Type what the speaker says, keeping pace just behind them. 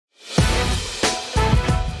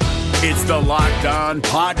It's the Locked On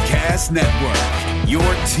Podcast Network, your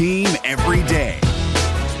team every day.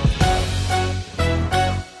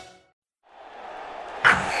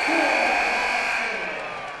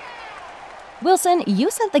 Wilson, you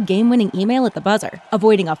sent the game-winning email at the buzzer,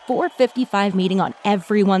 avoiding a 4:55 meeting on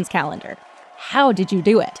everyone's calendar. How did you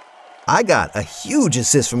do it? I got a huge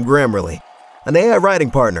assist from Grammarly, an AI writing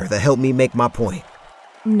partner that helped me make my point.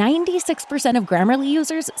 96% of Grammarly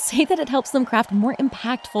users say that it helps them craft more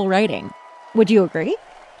impactful writing. Would you agree?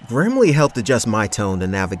 Grammarly helped adjust my tone to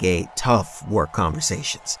navigate tough work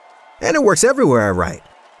conversations. And it works everywhere I write,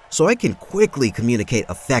 so I can quickly communicate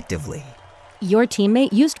effectively. Your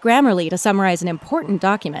teammate used Grammarly to summarize an important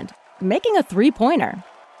document, making a 3-pointer.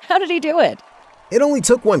 How did he do it? It only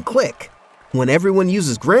took one click. When everyone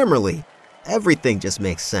uses Grammarly, everything just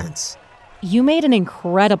makes sense. You made an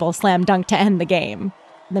incredible slam dunk to end the game.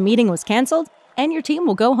 The meeting was canceled, and your team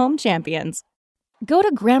will go home champions. Go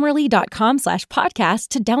to Grammarly.com/podcast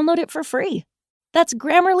to download it for free. That's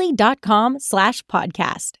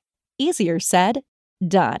Grammarly.com/podcast. Easier said,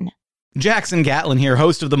 done. Jackson Gatlin here,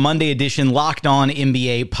 host of the Monday edition Locked On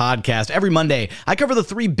NBA podcast. Every Monday, I cover the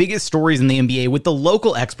 3 biggest stories in the NBA with the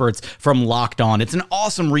local experts from Locked On. It's an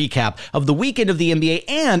awesome recap of the weekend of the NBA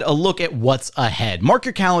and a look at what's ahead. Mark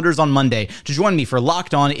your calendars on Monday to join me for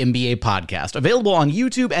Locked On NBA podcast, available on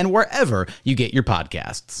YouTube and wherever you get your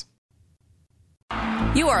podcasts.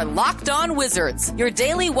 You are Locked On Wizards, your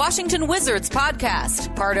daily Washington Wizards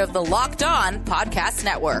podcast, part of the Locked On Podcast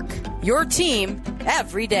Network. Your team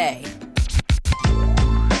every day.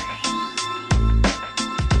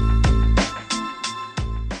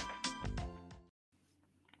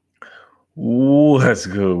 Ooh, that's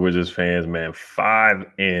good, Wizards fans, man.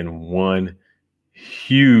 5-1.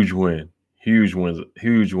 Huge win. Huge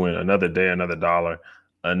win. Another day, another dollar.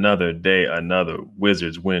 Another day, another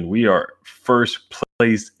Wizards win. We are first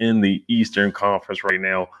place in the Eastern Conference right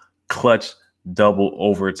now. Clutch double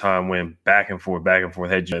overtime win. Back and forth.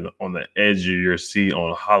 Had you on the edge of your seat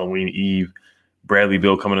on Halloween Eve. Bradley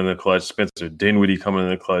Beal coming in the clutch. Spencer Dinwiddie coming in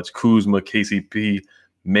the clutch. Kuzma, KCP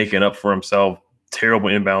making up for himself. Terrible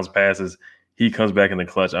inbounds passes. He comes back in the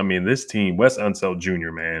clutch. I mean, this team, Wes Unseld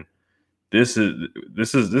Jr., man. This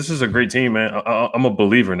is a great team, man. I'm a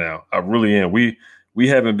believer now. I really am. We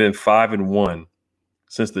haven't been 5-1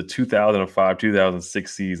 since the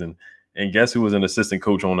 2005-2006 season. And guess who was an assistant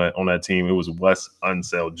coach on that team? It was Wes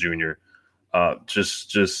Unseld Jr.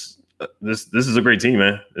 This is a great team,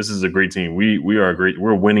 man. This is a great team. We are a great.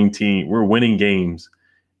 We're a winning team. We're winning games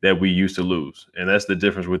that we used to lose, and that's the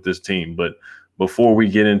difference with this team. But before we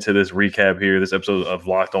get into this recap here, this episode of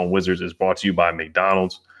Locked On Wizards is brought to you by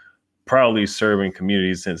McDonald's. Proudly serving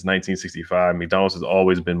communities since 1965, McDonald's has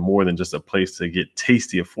always been more than just a place to get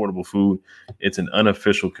tasty, affordable food. It's an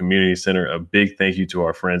unofficial community center. A big thank you to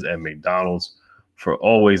our friends at McDonald's for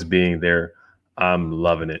always being there. I'm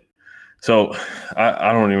loving it. So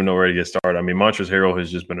I don't even know where to get started. I mean, Montrezl Harrell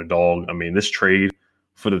has just been a dog. I mean, this trade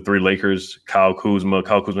for the 3 Lakers, Kyle Kuzma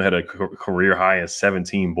had a career high of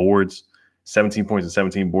 17 boards, 17 points and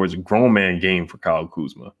 17 boards. Grown man game for Kyle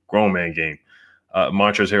Kuzma. Grown man game.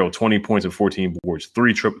 Montrezl Harrell, 20 points and 14 boards,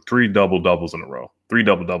 three double-doubles in a row.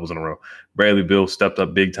 Bradley Beal stepped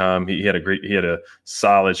up big time. He had a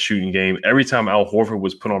solid shooting game. Every time Al Horford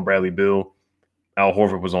was put on Bradley Beal, Al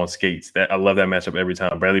Horford was on skates. I love that matchup every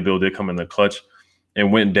time. Bradley Beal did come in the clutch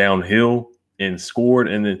and went downhill and scored.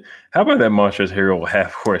 And then how about that Montrezl Harrell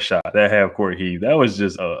half-court shot, that half-court heave? That was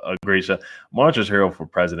just a great shot. Montrezl Harrell for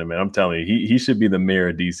president, man. I'm telling you, he should be the mayor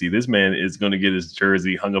of D.C. This man is going to get his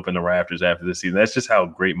jersey hung up in the rafters after this season. That's just how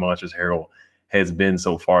great Montrezl Harrell has been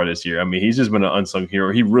so far this year. I mean, he's just been an unsung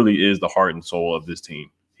hero. He really is the heart and soul of this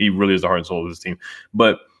team.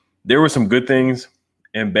 But there were some good things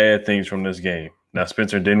and bad things from this game. Now,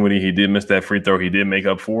 Spencer Dinwiddie, he did miss that free throw. He did make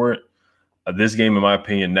up for it. This game, in my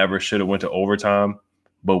opinion, never should have went to overtime,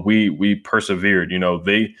 but we persevered. You know,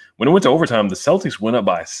 when it went to overtime, the Celtics went up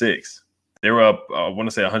by 6. They were up, I want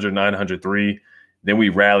to say 109, 103. Then we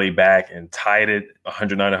rallied back and tied it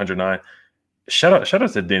 109, 109. Shout out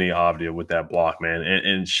to Denny Avdia with that block, man.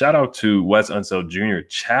 And shout out to Wes Unseld Jr.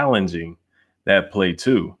 challenging that play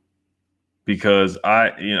too, because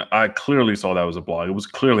I clearly saw that was a block. It was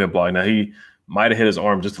clearly a block. Now, he might have hit his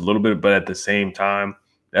arm just a little bit, but at the same time,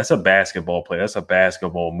 that's a basketball play. That's a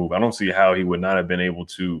basketball move. I don't see how he would not have been able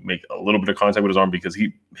to make a little bit of contact with his arm, because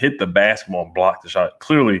he hit the basketball and blocked the shot.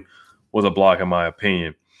 Clearly was a block, in my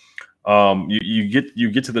opinion. You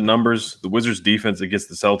get to the numbers. The Wizards defense against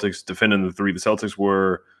the Celtics, defending the 3. The Celtics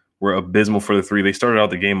were abysmal for the 3. They started out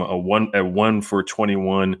the game at 1 for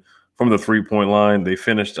 21 from the 3-point line. They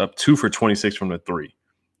finished up 2 for 26 from the 3.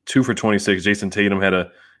 2 for 26. Jason Tatum had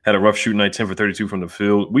a rough shooting night, 10 for 32 from the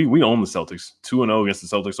field. We own the Celtics, 2-0 against the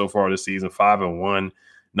Celtics so far this season, 5-1,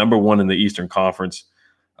 number 1 in the Eastern Conference.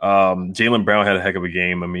 Jaylen Brown had a heck of a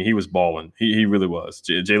game. I mean, he was balling. He really was.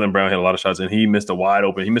 Jaylen Brown had a lot of shots, and he missed a wide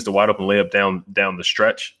open layup down the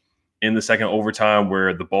stretch in the second overtime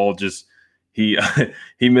where the ball just he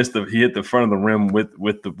hit the front of the rim with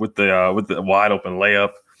the wide open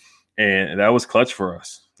layup, and that was clutch for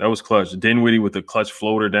us. That was clutch. Dinwiddie with the clutch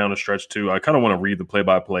floater down the stretch too. I kind of want to read the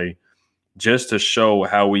play-by-play just to show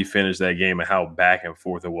how we finished that game and how back and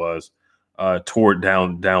forth it was toward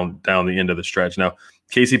down the end of the stretch. Now,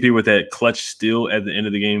 KCP with that clutch steal at the end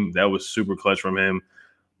of the game, that was super clutch from him.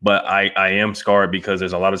 But I am scarred because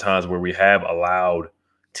there's a lot of times where we have allowed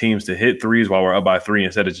teams to hit threes while we're up by 3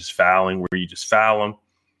 instead of just fouling, where you just foul them.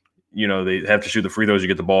 You know, they have to shoot the free throws, you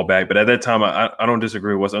get the ball back. But at that time, I don't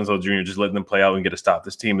disagree with Wes Unseld Jr. just letting them play out and get a stop.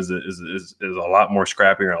 This team is a lot more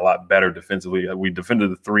scrappier and a lot better defensively. We defended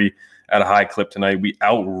the 3 at a high clip tonight. We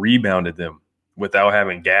out-rebounded them without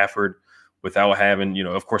having Gafford, without having,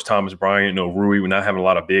 of course, Thomas Bryant, Rui. We're not having a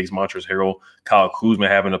lot of bigs. Montrezl Harrell, Kyle Kuzma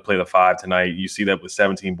having to play the 5 tonight. You see that with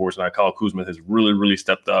 17 boards tonight. Kyle Kuzma has really, really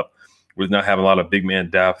stepped up with not having a lot of big man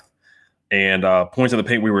depth. And points in the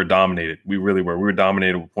paint, we were dominated. We really were. We were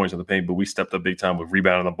dominated with points in the paint, but we stepped up big time with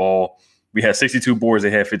rebounding the ball. We had 62 boards. They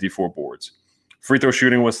had 54 boards. Free throw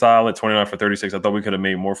shooting was solid, 29 for 36. I thought we could have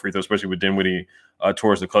made more free throws, especially with Dinwiddie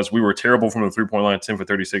towards the clutch. We were terrible from the three-point line, 10 for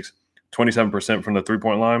 36, 27% from the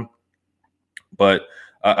three-point line. But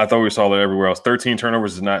I thought we were solid everywhere else. 13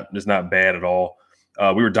 turnovers is not bad at all.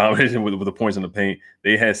 We were dominated with the points in the paint.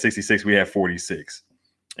 They had 66. We had 46.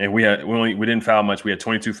 And we didn't foul much. We had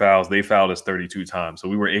 22 fouls. They fouled us 32 times. So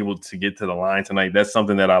we were able to get to the line tonight. That's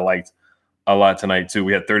something that I liked a lot tonight, too.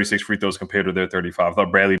 We had 36 free throws compared to their 35. I thought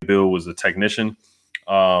Bradley Beal was a technician,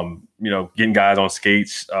 getting guys on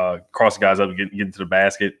skates, crossing guys up, getting to the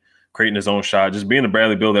basket, creating his own shot, just being the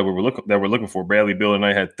Bradley Beal that we're looking for. Bradley Beal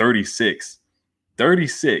tonight had 36.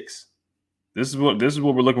 36. This is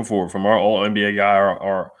what we're looking for from our All-NBA guy,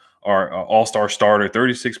 our All-Star starter.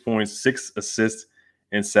 36 points, 6 assists,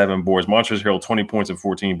 and 7 boards. Montrezl Harrell, 20 points and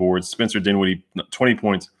 14 boards. Spencer Dinwiddie, 20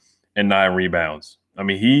 points and 9 rebounds. I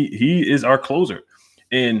mean, he is our closer.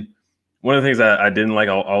 And one of the things I didn't like,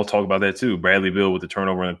 I'll talk about that too. Bradley Beal with the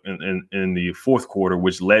turnover in the fourth quarter,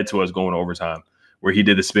 which led to us going to overtime, where he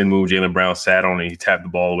did the spin move. Jaylen Brown sat on it. He tapped the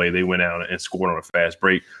ball away. They went out and scored on a fast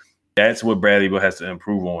break. That's what Bradley Beal has to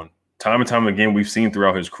improve on. Time and time again, we've seen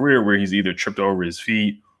throughout his career where he's either tripped over his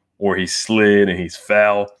feet or he slid and he's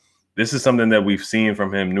fouled. This is something that we've seen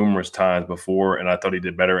from him numerous times before, and I thought he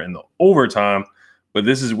did better in the overtime. But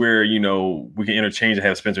this is where, we can interchange and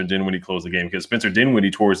have Spencer Dinwiddie close the game, because Spencer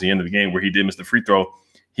Dinwiddie, towards the end of the game where he did miss the free throw,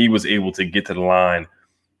 he was able to get to the line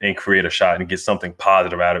and create a shot and get something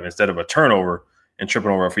positive out of it instead of a turnover and tripping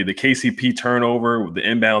over our feet. The KCP turnover, the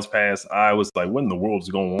inbounds pass, I was like, what in the world is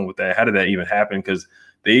going on with that? How did that even happen? Because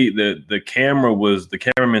the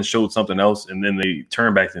cameraman showed something else, and then they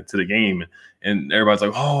turned back into the game, and everybody's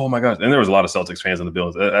like, oh my gosh. And there was a lot of Celtics fans in the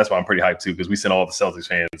building. That's why I'm pretty hyped too, because we sent all the Celtics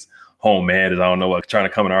fans home mad as I don't know what, trying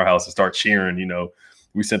to come in our house and start cheering.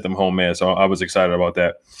 We sent them home mad, so I was excited about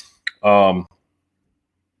that.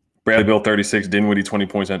 Bradley Beal 36, Dinwiddie 20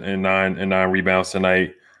 points and 9 rebounds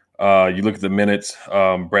tonight. You look at the minutes.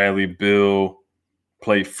 Bradley Beal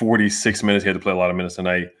played 46 minutes. He had to play a lot of minutes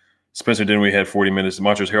tonight. Spencer Dinwiddie had 40 minutes.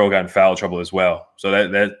 Montrezl Harrell got in foul trouble as well. So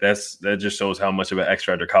that just shows how much of an X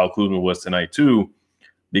factor Kyle Kuzma was tonight too,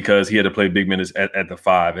 because he had to play big minutes at the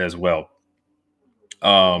 5 as well.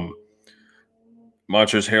 Montrezl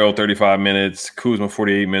Harrell 35 minutes. Kuzma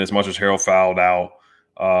 48 minutes. Montrezl Harrell fouled out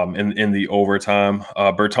in the overtime.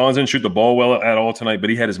 Bertans didn't shoot the ball well at all tonight, but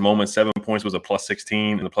he had his moments. 7 points was a plus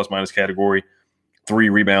 16 in the plus minus category. 3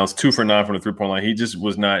 rebounds, 2 for 9 from the three-point line.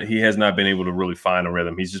 He has not been able to really find a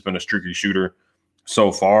rhythm. He's just been a streaky shooter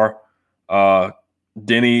so far.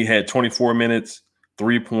 Denny had 24 minutes,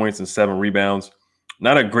 3 points, and 7 rebounds.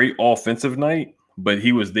 Not a great offensive night, but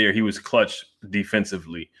he was there. He was clutch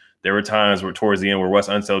defensively. There were times where towards the end where Wes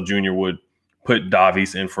Unseld Jr. would put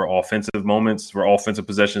Davies in for offensive moments, for offensive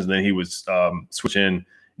possessions, and then he would switch in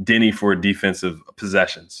Denny for defensive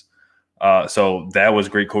possessions. So that was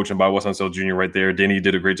great coaching by Wes Unseld Jr. right there. Denny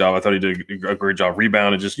did a great job. I thought he did a great job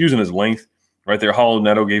rebounding, just using his length right there. Hollow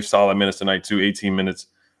Neto gave solid minutes tonight too, 18 minutes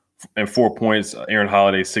and 4 points. Aaron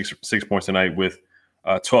Holiday, six points tonight with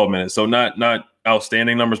 12 minutes. So not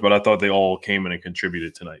outstanding numbers, but I thought they all came in and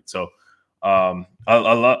contributed tonight. So I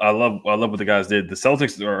love what the guys did. The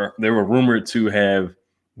Celtics they were rumored to have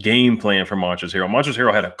game plan for Montrezl Harrell. Montrezl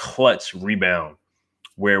Harrell had a clutch rebound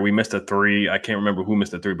where we missed a 3. I can't remember who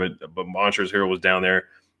missed the 3, but Montrezl Harrell was down there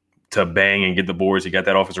to bang and get the boards. He got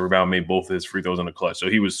that offensive rebound, made both of his free throws in the clutch. So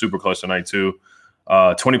he was super clutch tonight too.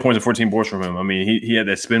 20 points and 14 boards from him. I mean, he had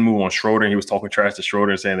that spin move on Schroeder, and he was talking trash to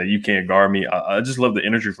Schroeder and saying that you can't guard me. I just love the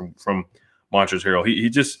energy from Montrezl Harrell. He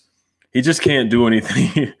just can't do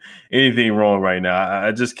anything wrong right now.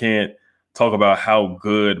 I just can't talk about how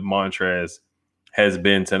good Montrez has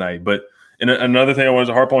been tonight. But another thing I wanted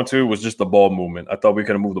to harp on too was just the ball movement. I thought we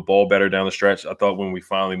could have moved the ball better down the stretch. I thought when we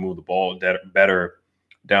finally moved the ball better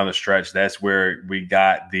down the stretch, that's where we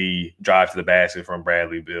got the drive to the basket from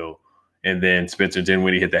Bradley Beal. And then Spencer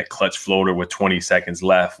Dinwiddie hit that clutch floater with 20 seconds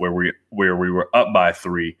left where we were up by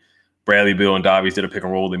 3. Bradley Beal and Davies did a pick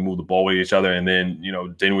and roll. They moved the ball with each other. And then,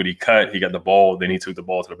 Dinwiddie cut. He got the ball. Then he took the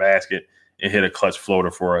ball to the basket and hit a clutch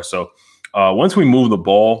floater for us. So once we moved the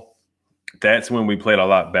ball, that's when we played a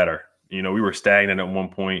lot better. We were stagnant at one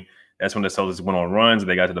point. That's when the Celtics went on runs.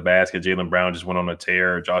 They got to the basket. Jaylen Brown just went on a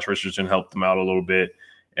tear. Josh Richardson helped them out a little bit.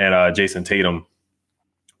 And Jason Tatum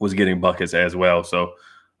was getting buckets as well. So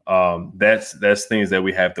that's things that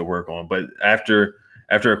we have to work on. But after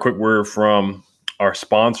a quick word from our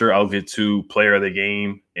sponsor, I'll get to player of the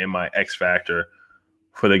game and my X factor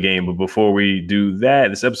for the game. But before we do that,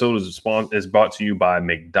 this episode is brought to you by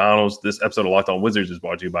McDonald's. This episode of Locked On Wizards is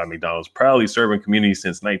brought to you by McDonald's, proudly serving communities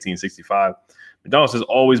since 1965. McDonald's has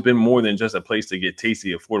always been more than just a place to get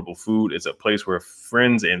tasty, affordable food. It's a place where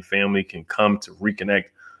friends and family can come to reconnect,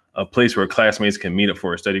 a place where classmates can meet up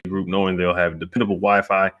for a study group knowing they'll have dependable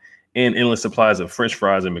Wi-Fi and endless supplies of French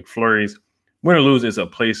fries and McFlurries. Win or lose, it's a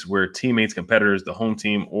place where teammates, competitors, the home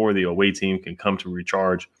team, or the away team can come to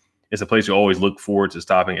recharge. It's a place you always look forward to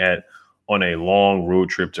stopping at on a long road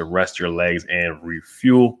trip to rest your legs and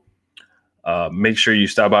refuel. Make sure you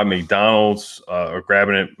stop by McDonald's or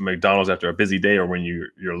grabbing at McDonald's after a busy day or when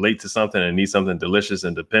you're late to something and need something delicious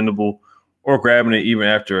and dependable, or grabbing it even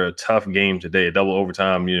after a tough game today, a double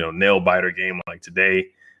overtime, nail biter game like today.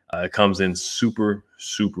 It comes in super,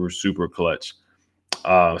 super, super clutch.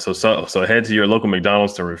 So head to your local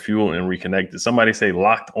McDonald's to refuel and reconnect. Did somebody say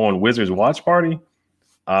Locked On Wizards watch party?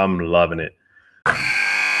 I'm loving it.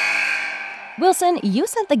 Wilson, you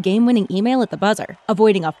sent the game-winning email at the buzzer,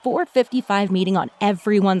 avoiding a 4:55 meeting on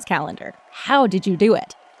everyone's calendar. How did you do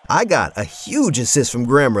it? I got a huge assist from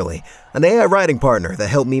Grammarly, an AI writing partner that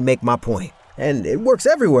helped me make my point. And it works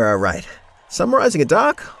everywhere I write. Summarizing a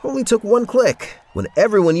doc only took one click. When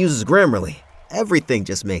everyone uses Grammarly, everything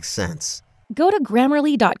just makes sense. Go to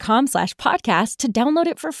Grammarly.com/podcast to download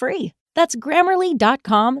it for free. That's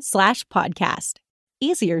Grammarly.com/podcast.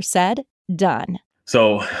 Easier said, done.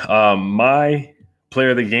 So my player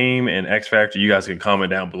of the game and X Factor, you guys can comment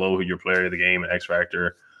down below who your player of the game and X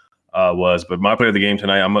Factor was. But my player of the game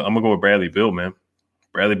tonight, I'm going to go with Bradley Beal, man.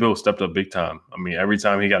 Bradley Beal stepped up big time. I mean, every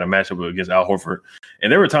time he got a matchup against Al Horford.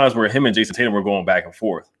 And there were times where him and Jason Tatum were going back and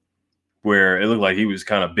forth, where it looked like he was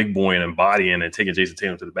kind of big boying and bodying and taking Jason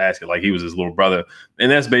Tatum to the basket like he was his little brother.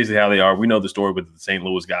 And that's basically how they are. We know the story with the St.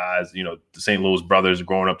 Louis guys, the St. Louis brothers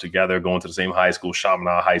growing up together, going to the same high school,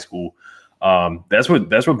 Chaminade High School. That's what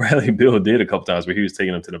Bradley Beal did a couple times where he was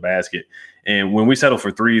taking them to the basket. And when we settled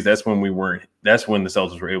for threes, that's when the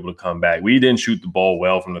Celtics were able to come back. We didn't shoot the ball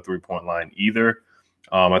well from the 3-point line either.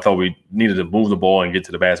 I thought we needed to move the ball and get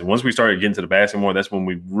to the basket. Once we started getting to the basket more, that's when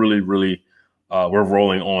we really, really we're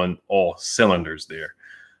rolling on all cylinders there.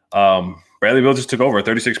 Bradley Beal just took over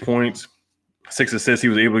 36 points, 6 assists. He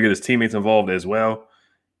was able to get his teammates involved as well,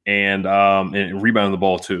 and rebounding the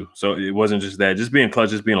ball too. So it wasn't just that, just being clutch,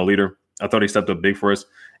 just being a leader. I thought he stepped up big for us.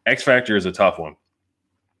 X Factor is a tough one.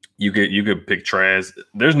 You could pick Trez.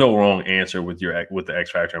 There's no wrong answer with the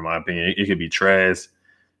X Factor, in my opinion. It could be Trez.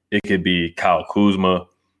 It could be Kyle Kuzma.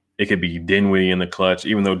 It could be Dinwiddie in the clutch,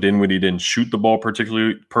 even though Dinwiddie didn't shoot the ball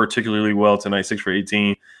particularly well tonight, 6 for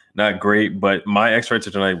 18. Not great, but my X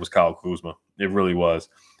Factor tonight was Kyle Kuzma. It really was.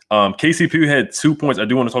 KCP had 2 points. I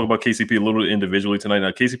do want to talk about KCP a little individually tonight.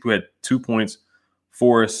 Now, KCP had 2 points,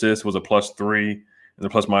 4 assists, was a +3 in the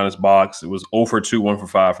plus-minus box. It was 0 for 2, 1 for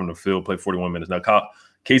 5 from the field, played 41 minutes. Now,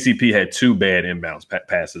 KCP had 2 bad inbounds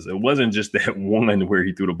passes. It wasn't just that one where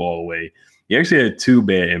he threw the ball away. He actually had 2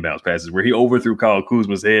 bad inbounds passes where he overthrew Kyle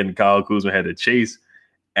Kuzma's head, and Kyle Kuzma had to chase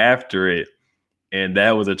after it, and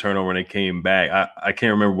that was a turnover, and it came back. I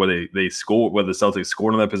can't remember whether they scored, whether the Celtics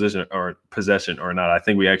scored on that possession or not. I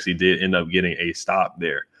think we actually did end up getting a stop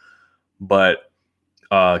there, but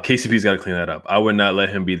KCP's got to clean that up. I would not let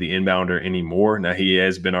him be the inbounder anymore. Now, he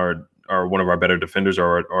has been our one of our better defenders,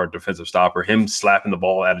 or our defensive stopper. Him slapping the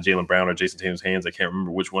ball out of Jaylen Brown or Jason Tatum's hands, I can't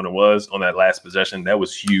remember which one it was, on that last possession, that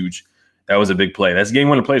was huge. That was a big play. That's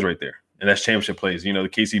game-winning plays right there, and that's championship plays. The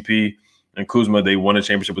KCP and Kuzma, they won a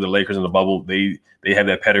championship with the Lakers in the bubble. They have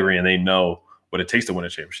that pedigree, and they know what it takes to win a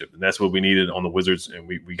championship. And that's what we needed on the Wizards. And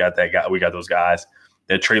we got that guy. We got those guys.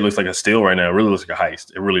 That trade looks like a steal right now. It really looks like a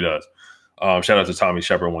heist. It really does. Shout out to Tommy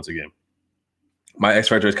Shepard once again. My X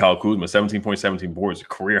factor is Kyle Kuzma, 17 boards,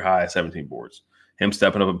 career high at 17 boards. Him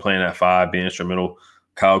stepping up and playing at 5, being instrumental.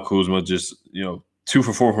 Kyle Kuzma just, 2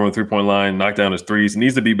 for 4 from the 3-point line, knocked down his threes.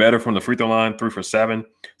 Needs to be better from the free throw line, 3 for 7.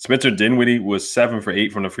 Spencer Dinwiddie was 7 for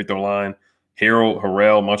 8 from the free throw line. Montrezl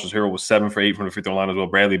Harrell was 7 for 8 from the free throw line as well.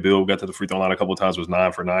 Bradley Beal got to the free throw line a couple of times, was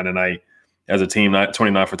 9 for 9 tonight. As a team,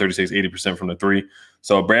 29 for 36, 80% from the 3.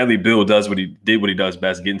 So Bradley Beal does what he does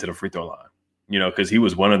best, getting to the free throw line. Because he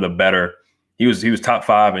was one of the better. He was top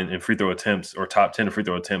 5 in free throw attempts, or top 10 in free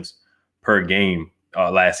throw attempts per game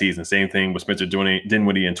last season. Same thing with Spencer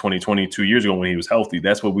Dinwiddie in 2020, 2 years ago when he was healthy.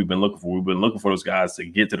 That's what we've been looking for. We've been looking for those guys to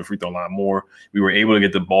get to the free throw line more. We were able to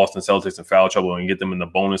get the Boston Celtics in foul trouble and get them in the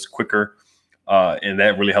bonus quicker, and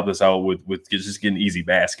that really helped us out with just getting easy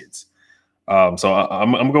baskets. So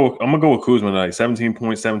I'm gonna go with Kuzma tonight. 17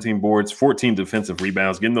 points, 17 boards, 14 defensive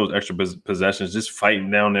rebounds, getting those extra possessions, just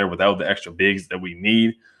fighting down there without the extra bigs that we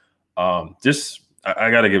need. I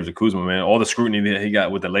got to give it to Kuzma, man. All the scrutiny that he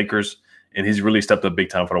got with the Lakers, and he's really stepped up big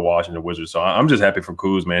time for the Washington Wizards. So I'm just happy for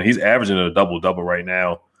Kuz, man. He's averaging a double-double right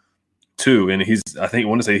now, too. And he's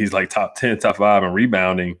like top 10, top 5 in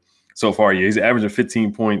rebounding so far. Yeah, he's averaging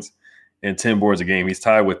 15 points and 10 boards a game. He's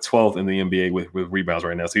tied with 12th in the NBA with rebounds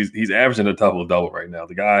right now. So he's averaging a double-double right now.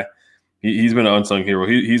 The guy, he's been an unsung hero.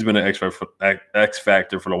 He's been an X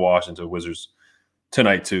factor for the Washington Wizards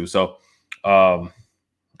tonight, too. So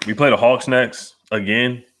we play the Hawks next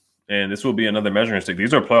again. And this will be another measuring stick.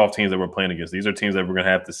 These are playoff teams that we're playing against. These are teams that we're going to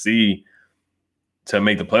have to see to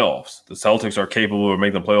make the playoffs. The Celtics are capable of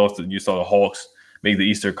making the playoffs. You saw the Hawks make the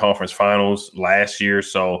Eastern Conference Finals last year.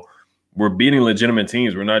 So we're beating legitimate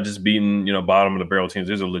teams. We're not just beating, bottom of the barrel teams.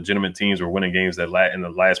 These are legitimate teams. We're winning games that in the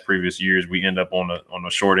last previous years we end up on the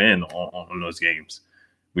short end on those games.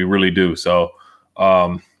 We really do. So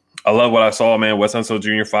I love what I saw, man. Wes Unseld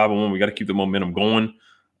Jr. 5-1. We got to keep the momentum going.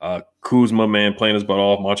 Kuzma, man, playing his butt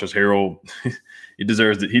off. Montrezl Harrell, he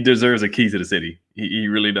deserves a key to the city. He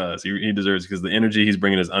really does. He deserves it because the energy he's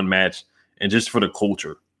bringing is unmatched, and just for the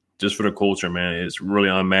culture, man, it's really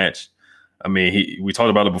unmatched. I mean, we talked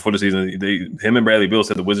about it before the season. Him and Bradley Beal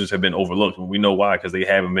said the Wizards have been overlooked, and we know why, because we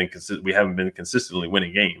haven't been consistently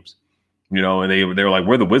winning games, and they were like,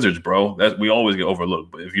 we're the Wizards, bro. We always get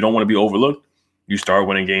overlooked, but if you don't want to be overlooked, you start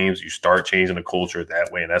winning games. You start changing the culture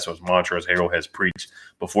that way, and that's what Montrezl Harrell has preached.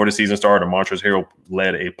 Before the season started, Montrezl Harrell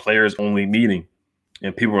led a players-only meeting,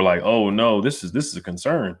 and people were like, "Oh no, this is a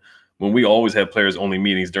concern." When we always have players-only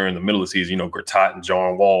meetings during the middle of the season, Gortat and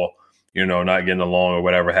John Wall, not getting along or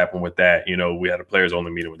whatever happened with that. We had a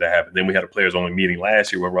players-only meeting when that happened. Then we had a players-only meeting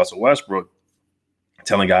last year with Russell Westbrook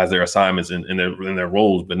telling guys their assignments and their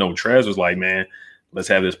roles. But no, Trez was like, "Man, let's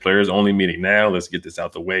have this players-only meeting now. Let's get this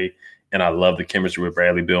out the way." And I love the chemistry with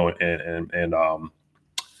Bradley Beal and Montrezl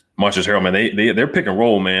Harrell, man. They're pick and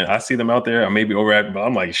roll, man. I see them out there. I may be overacting, but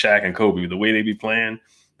I'm like Shaq and Kobe. The way they be playing,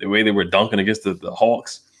 the way they were dunking against the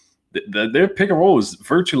Hawks, their pick and roll is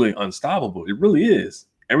virtually unstoppable. It really is.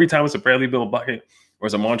 Every time it's a Bradley Beal bucket or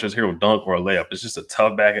it's a Montrezl Harrell dunk or a layup, it's just a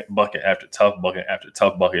tough bucket after tough bucket after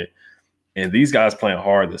tough bucket. And these guys playing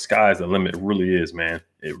hard. The sky's the limit. It really is, man.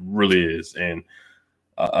 It really is. And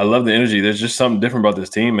I love the energy. There's just something different about this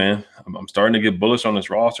team, man. I'm starting to get bullish on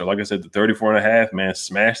this roster. Like I said, the 34.5, man,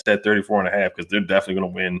 smash that 34.5 because they're definitely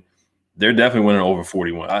going to win. They're definitely winning over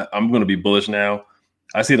 41. I'm going to be bullish now.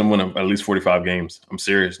 I see them winning at least 45 games. I'm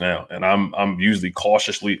serious now, and I'm usually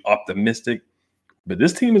cautiously optimistic. But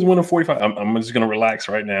this team is winning 45. I'm just going to relax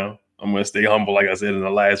right now. I'm going to stay humble, like I said in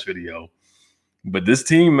the last video. But this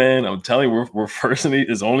team, man, I'm telling you, we're first in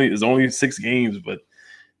it's only 6 games, but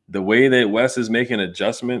the way that Wes is making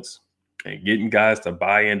adjustments and getting guys to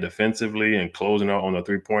buy in defensively and closing out on the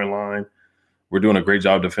 3-point line, we're doing a great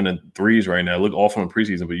job defending threes right now. Look awful in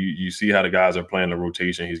preseason, but you see how the guys are playing the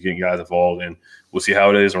rotation. He's getting guys involved, and we'll see how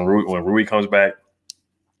it is when Rui comes back.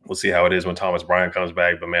 We'll see how it is when Thomas Bryant comes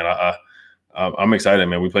back. But man, I'm excited,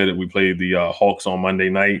 man. We played the Hawks on Monday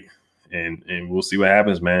night, and we'll see what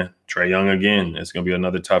happens, man. Trae Young again. It's going to be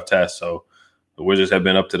another tough test. So the Wizards have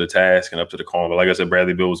been up to the task and up to the call. But like I said,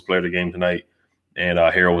 Bradley Beal was player of the game tonight, and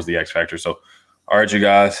Harrell was the X factor. So, all right, you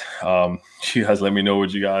guys let me know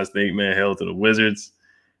what you guys think, man. Hell to the Wizards.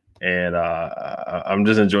 And I'm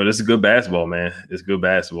just enjoying this. Is good basketball, man. It's good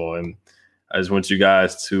basketball. And I just want you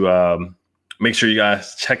guys to make sure you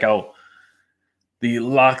guys check out the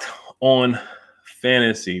Locked On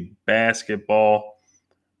Fantasy Basketball.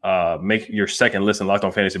 Make your second listen, Locked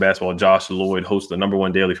On Fantasy Basketball. Josh Lloyd hosts the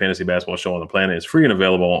 #1 daily fantasy basketball show on the planet. It's free and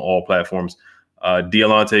available on all platforms.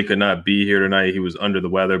 Dealante could not be here tonight. He was under the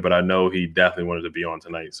weather, but I know he definitely wanted to be on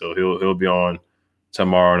tonight. So he'll be on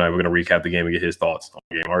tomorrow night. We're going to recap the game and get his thoughts on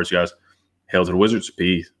the game. All right, you guys. Hail to the Wizards.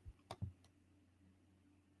 Peace.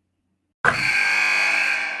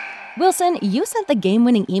 Wilson, you sent the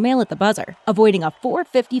game-winning email at the buzzer, avoiding a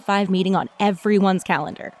 4:55 meeting on everyone's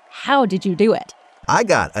calendar. How did you do it? I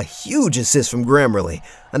got a huge assist from Grammarly,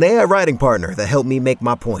 an AI writing partner that helped me make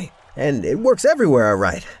my point. And it works everywhere I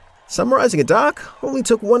write. Summarizing a doc only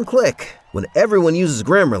took one click. When everyone uses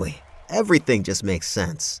Grammarly, everything just makes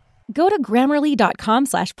sense. Go to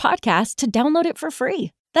Grammarly.com/podcast to download it for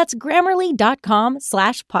free. That's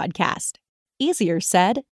Grammarly.com/podcast. Easier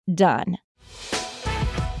said, done.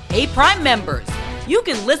 Hey, Prime members, you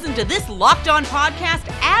can listen to this Locked On podcast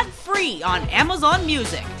ad-free on Amazon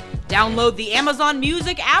Music. Download the Amazon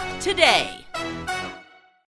Music app today.